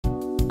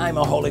I'm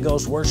a Holy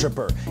Ghost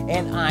worshiper,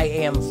 and I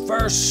am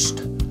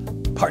first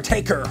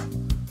partaker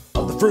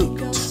of the fruit.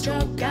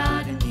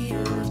 God in the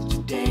earth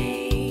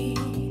today.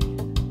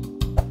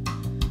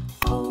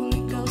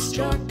 Holy Ghost,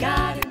 your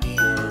God in the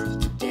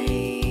earth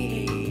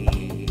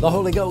today. The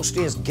Holy Ghost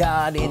is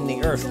God in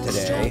the earth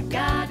today,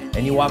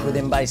 and you walk with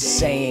him by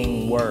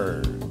saying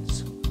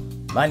words.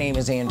 My name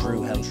is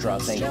Andrew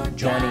Hemstrought. Thank you for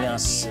joining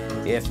us.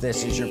 If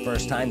this is your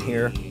first time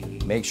here,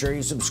 make sure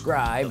you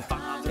subscribe.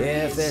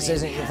 If this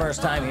isn't your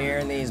first time here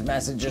and these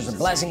messages are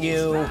blessing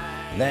you,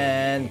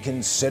 then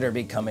consider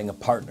becoming a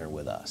partner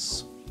with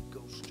us.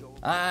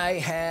 I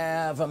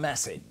have a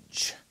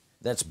message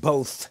that's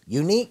both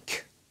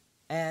unique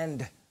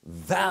and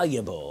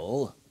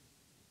valuable,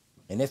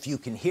 and if you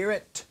can hear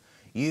it,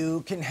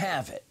 you can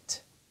have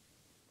it.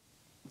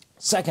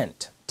 2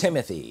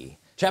 Timothy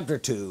chapter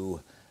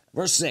 2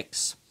 verse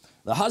 6,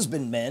 the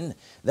husbandman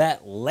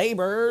that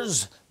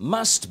labors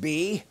must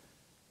be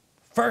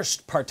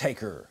first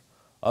partaker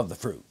of the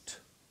fruit.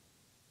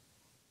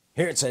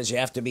 Here it says you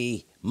have to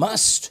be,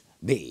 must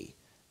be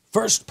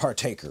first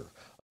partaker.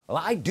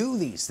 Well, I do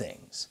these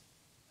things.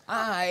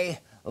 I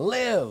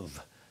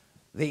live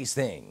these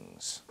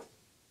things.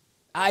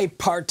 I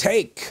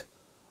partake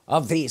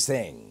of these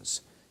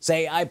things.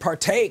 Say, I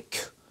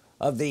partake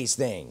of these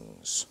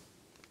things.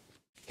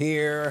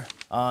 Here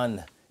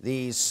on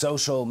these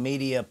social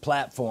media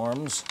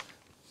platforms,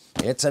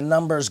 it's a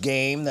numbers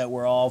game that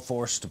we're all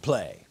forced to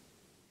play.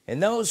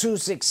 And those who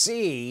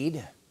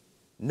succeed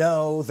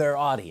know their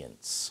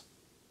audience.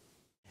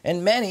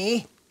 And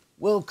many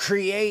will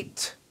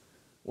create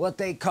what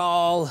they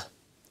call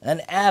an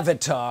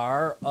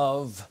avatar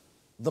of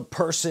the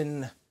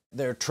person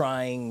they're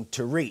trying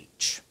to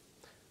reach.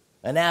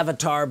 An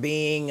avatar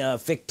being a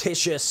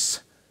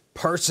fictitious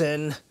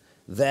person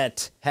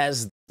that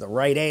has the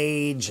right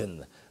age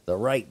and the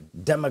right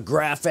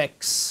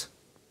demographics,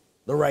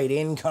 the right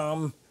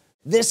income.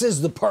 This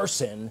is the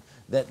person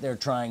that they're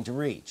trying to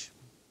reach.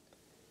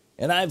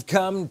 And I've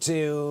come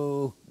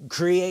to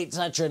create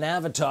such an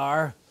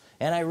avatar,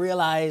 and I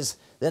realize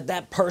that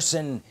that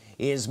person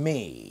is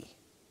me.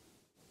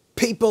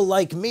 People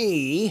like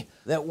me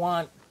that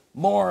want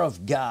more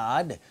of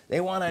God, they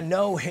want to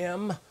know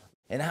him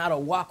and how to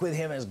walk with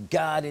him as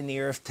God in the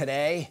earth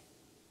today.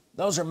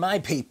 Those are my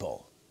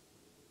people.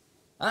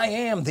 I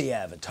am the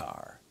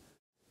avatar.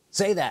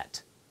 Say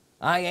that.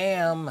 I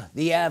am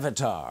the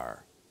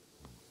avatar.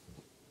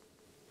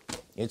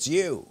 It's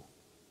you.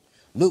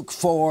 Luke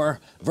 4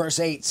 verse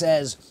 8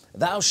 says,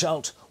 thou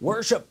shalt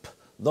worship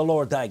the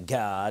Lord thy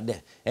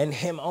God, and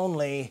him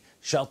only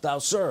shalt thou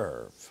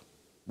serve.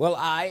 Well,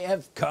 I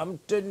have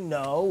come to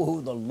know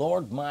who the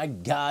Lord my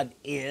God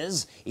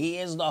is. He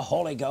is the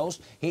Holy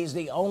Ghost. He's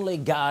the only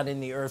God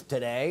in the earth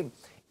today,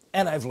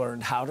 and I've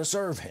learned how to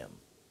serve him.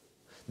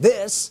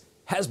 This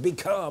has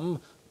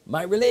become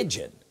my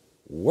religion,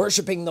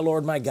 worshiping the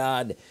Lord my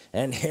God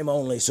and him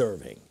only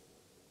serving.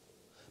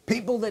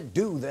 People that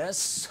do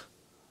this,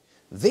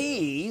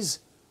 these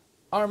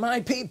are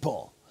my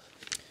people.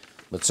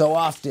 But so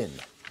often,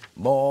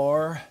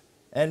 more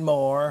and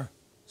more,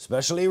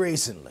 especially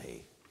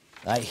recently,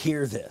 I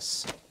hear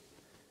this.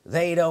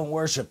 They don't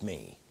worship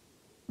me.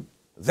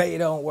 They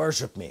don't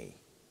worship me.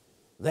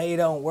 They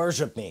don't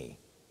worship me.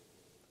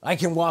 I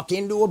can walk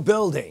into a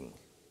building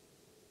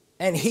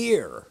and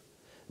hear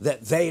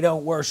that they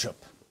don't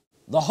worship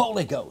the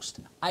Holy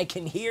Ghost. I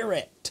can hear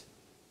it.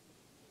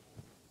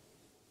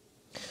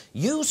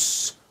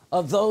 Use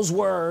of those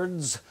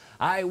words,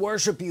 I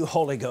worship you,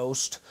 Holy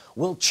Ghost,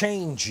 will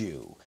change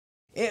you.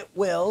 It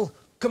will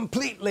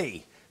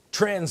completely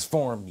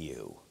transform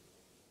you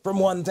from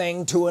one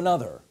thing to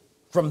another,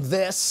 from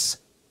this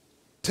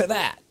to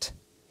that.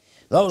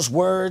 Those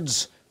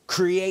words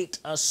create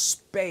a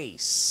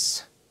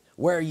space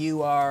where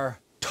you are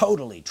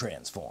totally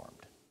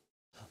transformed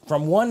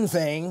from one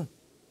thing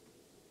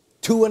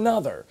to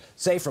another.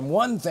 Say, from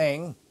one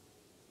thing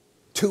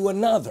to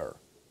another.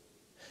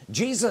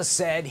 Jesus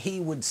said he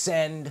would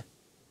send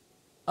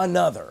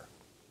another.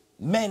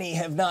 Many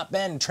have not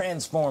been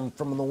transformed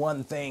from the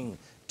one thing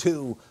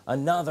to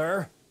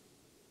another,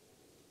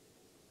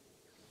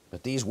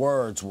 but these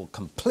words will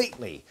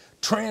completely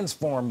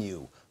transform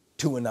you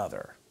to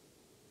another.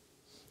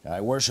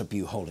 I worship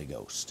you, Holy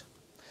Ghost.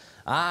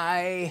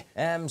 I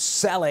am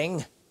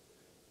selling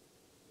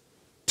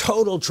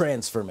total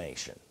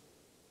transformation,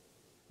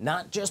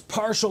 not just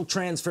partial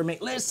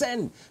transformation.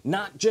 Listen,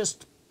 not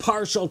just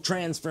partial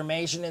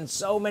transformation. And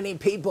so many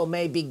people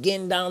may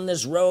begin down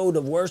this road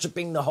of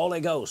worshiping the Holy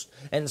Ghost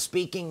and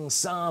speaking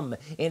some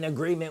in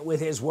agreement with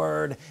his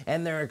word,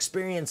 and they're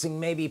experiencing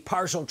maybe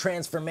partial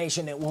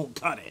transformation. It won't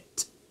cut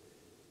it.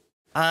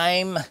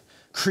 I'm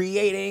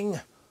creating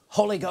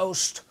Holy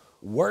Ghost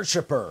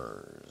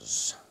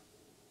worshipers,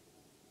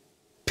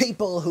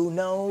 people who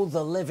know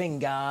the living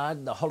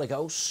God, the Holy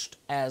Ghost,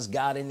 as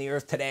God in the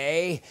earth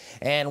today,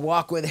 and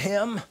walk with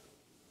him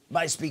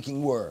by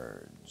speaking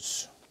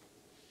words.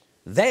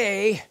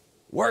 They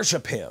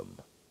worship him.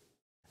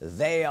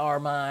 They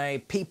are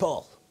my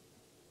people.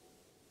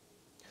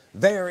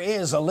 There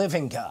is a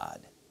living God,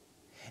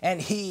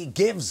 and he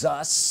gives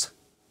us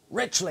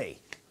richly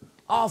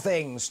all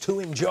things to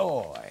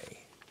enjoy,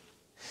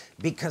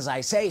 because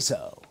I say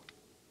so.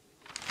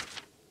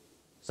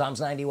 Psalms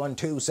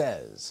 91:2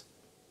 says,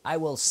 I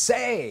will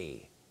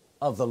say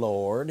of the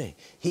Lord,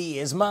 he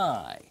is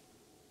my.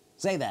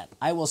 Say that.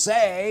 I will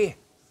say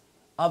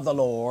of the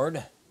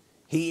Lord,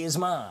 he is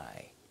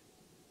my.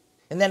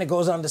 And then it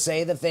goes on to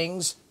say the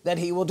things that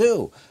he will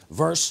do.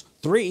 Verse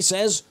 3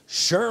 says,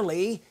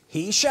 surely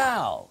he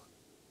shall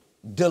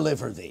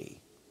deliver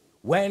thee.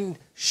 When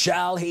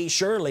shall he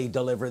surely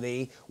deliver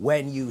thee?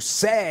 When you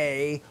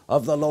say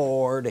of the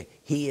Lord,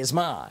 he is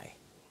my.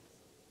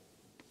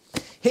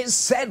 His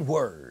said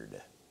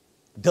word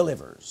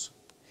delivers.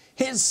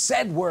 His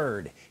said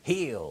word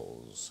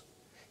heals.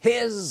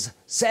 His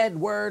said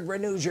word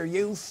renews your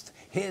youth.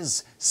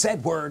 His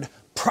said word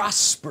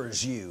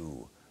prospers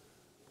you.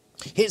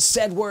 His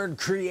said word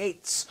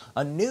creates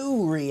a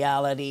new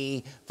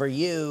reality for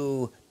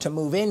you to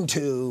move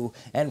into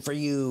and for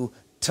you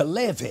to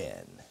live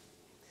in.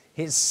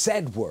 His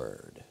said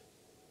word.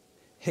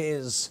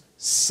 His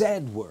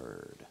said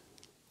word.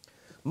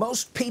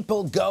 Most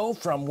people go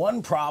from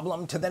one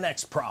problem to the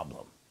next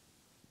problem,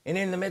 and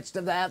in the midst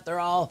of that they're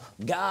all,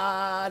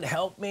 God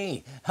help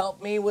me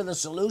with a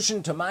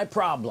solution to my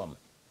problem.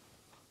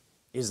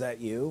 Is that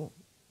you?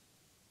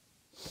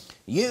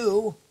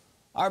 You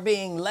are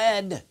being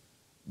led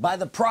by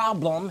the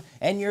problem,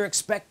 and you're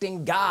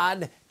expecting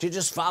God to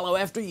just follow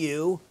after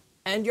you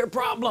and your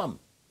problem.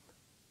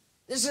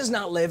 This is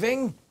not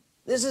living.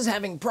 This is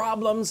having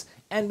problems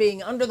and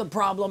being under the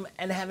problem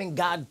and having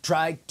God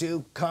try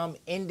to come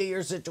into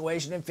your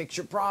situation and fix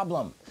your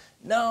problem.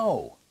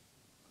 No,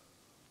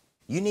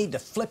 you need to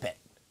flip it.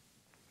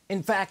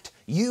 In fact,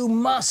 you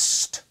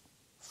must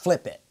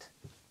flip it,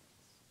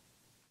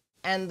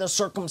 and the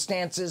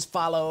circumstances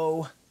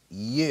follow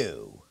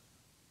you.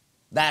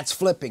 That's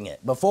flipping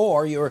it.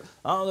 Before you were,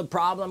 oh, the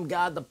problem,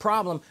 God, the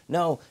problem.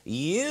 No,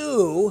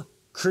 you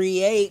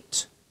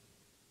create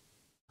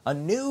a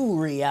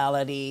new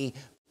reality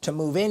to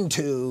move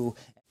into,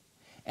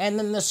 and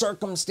then the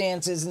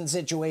circumstances and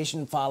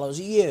situation follows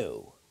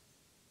you.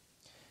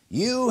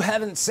 You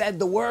haven't said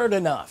the word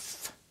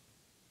enough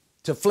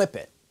to flip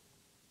it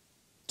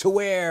to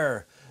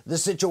where the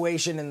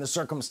situation and the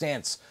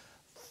circumstance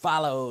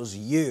follows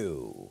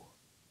you.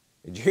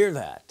 Did you hear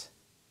that?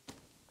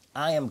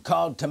 I am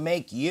called to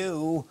make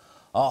you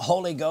a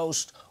Holy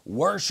Ghost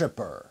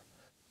worshiper.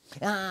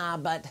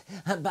 But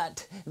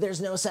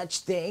there's no such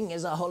thing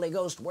as a Holy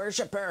Ghost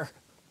worshiper.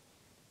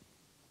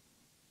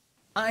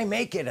 I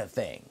make it a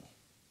thing.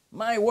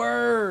 My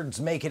words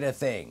make it a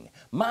thing.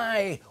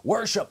 My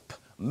worship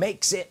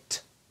makes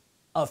it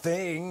a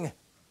thing.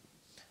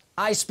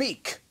 I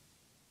speak,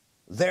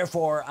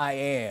 therefore I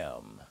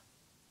am.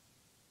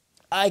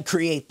 I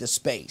create the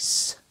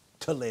space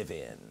to live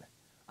in.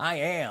 I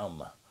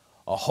am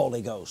a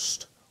Holy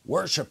Ghost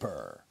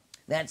worshiper.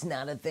 That's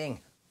not a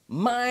thing.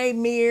 My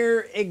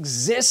mere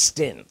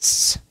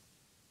existence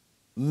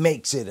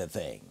makes it a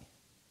thing.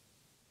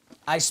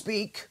 I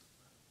speak,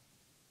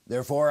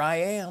 therefore I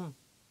am.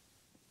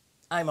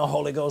 I'm a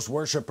Holy Ghost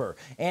worshiper,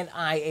 and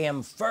I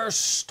am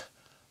first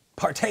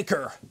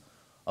partaker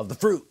of the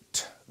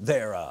fruit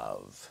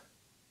thereof.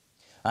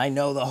 I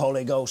know the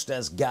Holy Ghost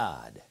as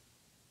God.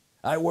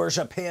 I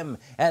worship him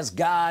as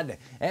God,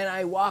 and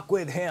I walk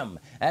with him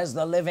as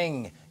the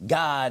living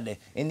God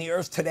in the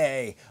earth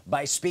today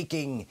by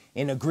speaking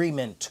in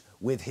agreement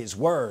with his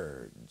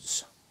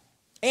words.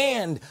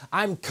 And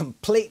I'm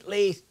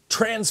completely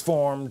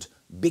transformed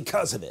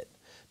because of it.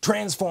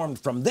 Transformed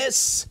from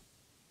this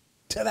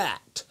to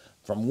that,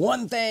 from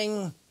one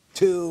thing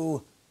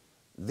to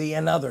the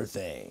another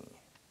thing.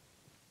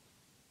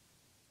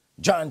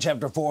 John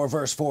chapter 4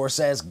 verse 4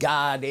 says,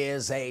 God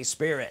is a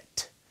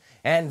spirit,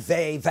 and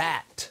they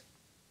that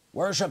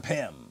worship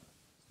him,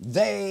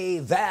 they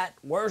that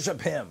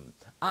worship him.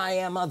 I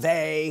am a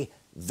they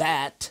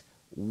that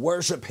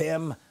worship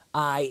him.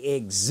 I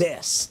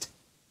exist.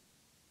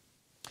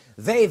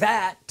 They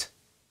that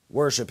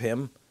worship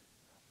him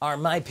are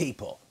my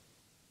people.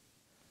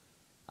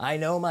 I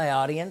know my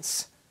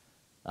audience.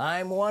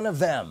 I'm one of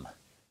them.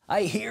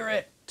 I hear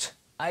it,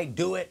 I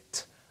do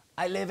it,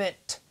 I live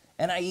it,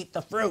 and I eat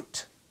the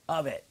fruit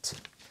of it.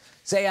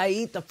 Say, I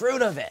eat the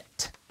fruit of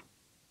it.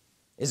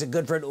 Is it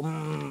good fruit?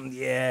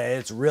 Yeah,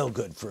 it's real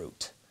good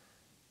fruit.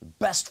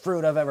 Best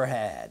fruit I've ever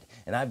had,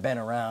 and I've been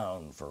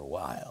around for a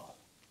while.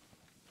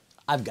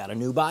 I've got a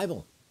new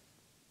Bible.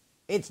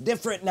 It's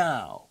different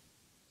now.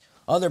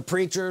 Other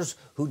preachers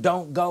who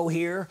don't go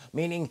here,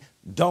 meaning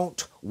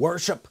don't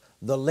worship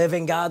the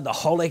living God, the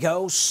Holy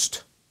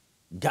Ghost,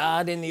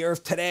 God in the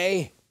earth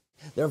today,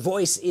 their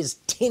voice is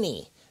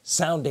tinny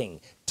sounding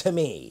to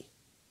me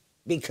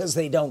because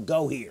they don't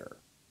go here.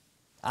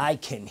 I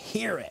can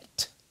hear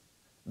it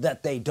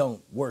that they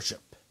don't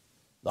worship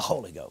the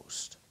Holy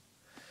Ghost,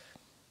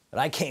 but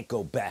I can't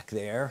go back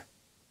there.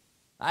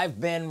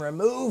 I've been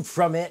removed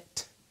from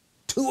it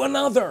to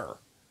another.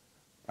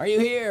 Are you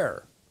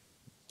here?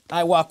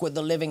 I walk with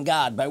the living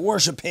God by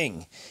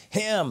worshiping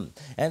him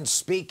and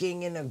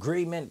speaking in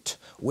agreement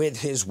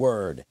with his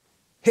word.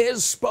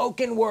 His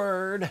spoken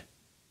word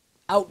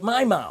out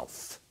my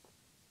mouth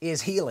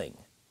is healing.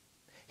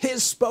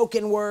 His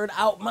spoken word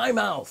out my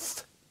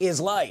mouth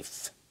is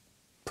life.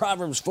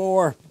 Proverbs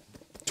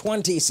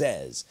 4:20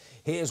 says,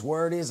 his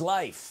word is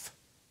life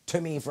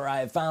to me, for I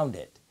have found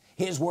it.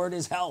 His word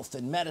is health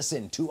and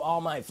medicine to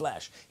all my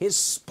flesh. His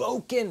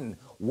spoken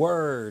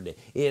word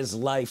is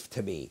life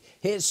to me.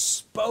 His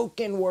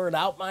spoken word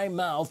out my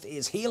mouth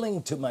is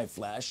healing to my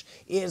flesh,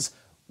 is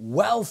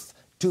wealth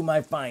to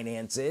my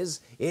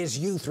finances, is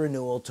youth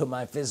renewal to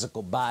my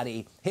physical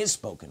body. His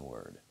spoken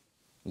word.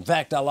 In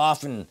fact, I'll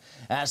often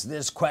ask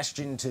this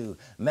question to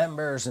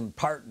members and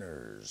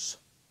partners: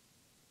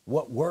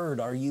 what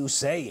word are you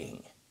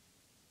saying?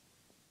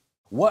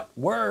 What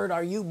word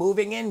are you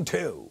moving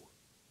into?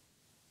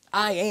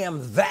 I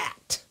am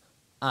that.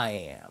 I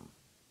am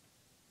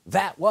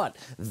that. What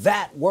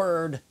that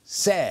word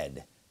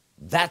said,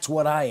 that's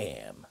what I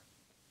am.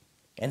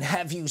 And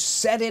have you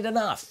said it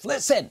enough?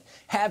 Listen,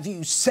 have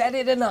you said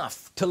it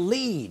enough to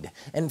lead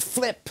and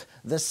flip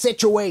the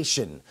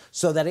situation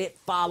so that it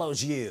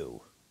follows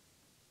you?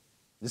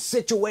 The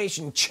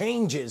situation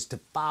changes to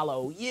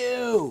follow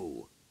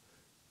you.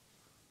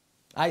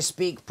 I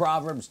speak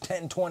Proverbs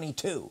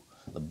 10:22.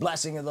 The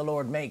blessing of the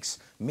Lord makes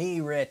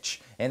me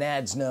rich and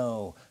adds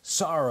no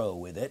sorrow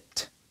with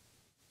it.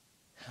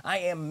 I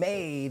am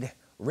made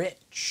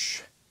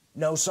rich,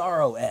 no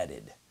sorrow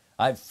added.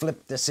 I've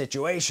flipped the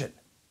situation.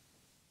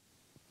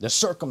 The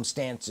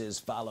circumstances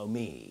follow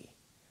me.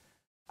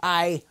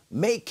 I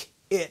make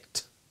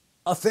it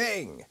a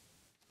thing.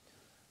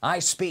 I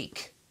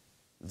speak,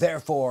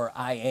 therefore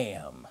I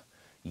am.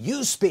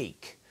 You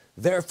speak,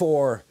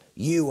 therefore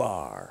you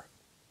are.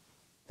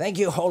 Thank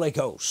you, Holy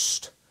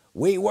Ghost.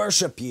 We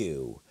worship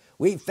you.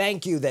 We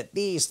thank you that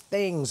these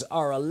things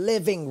are a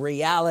living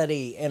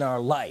reality in our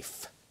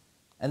life,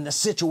 and the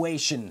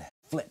situation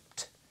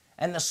flipped,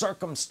 and the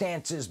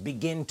circumstances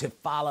begin to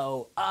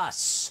follow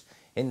us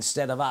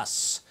instead of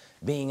us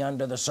being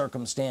under the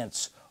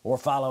circumstance or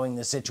following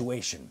the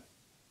situation.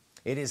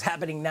 It is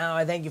happening now.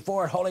 I thank you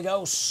for it, Holy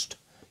Ghost.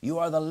 You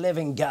are the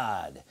living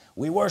God.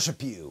 We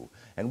worship you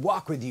and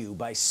walk with you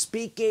by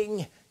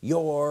speaking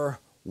your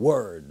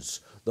words.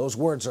 Those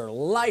words are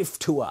life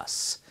to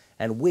us,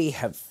 and we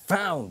have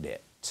found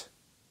it.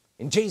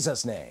 In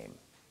Jesus' name,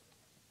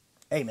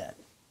 amen.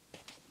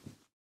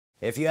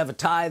 If you have a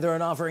tithe or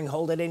an offering,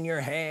 hold it in your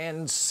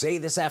hands. Say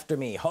this after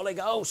me: Holy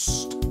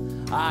Ghost,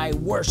 I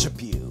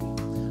worship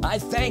you. I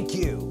thank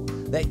you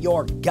that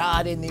you're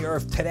God in the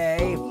earth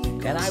today,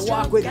 and I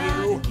walk with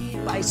you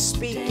by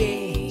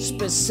speaking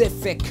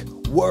specific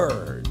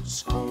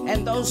words.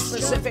 And those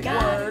specific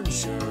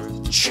words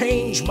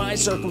change my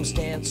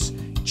circumstance,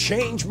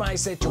 change my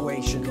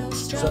situation,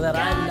 so that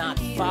I'm not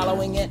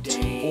following it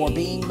or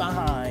being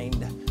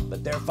behind,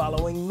 but they're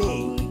following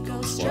me,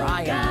 for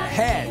I am the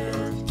head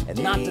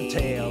and not the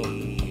tail,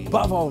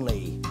 above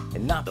only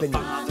and not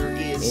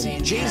beneath.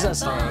 In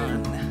Jesus'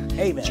 name,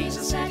 amen.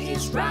 Jesus at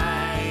his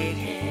right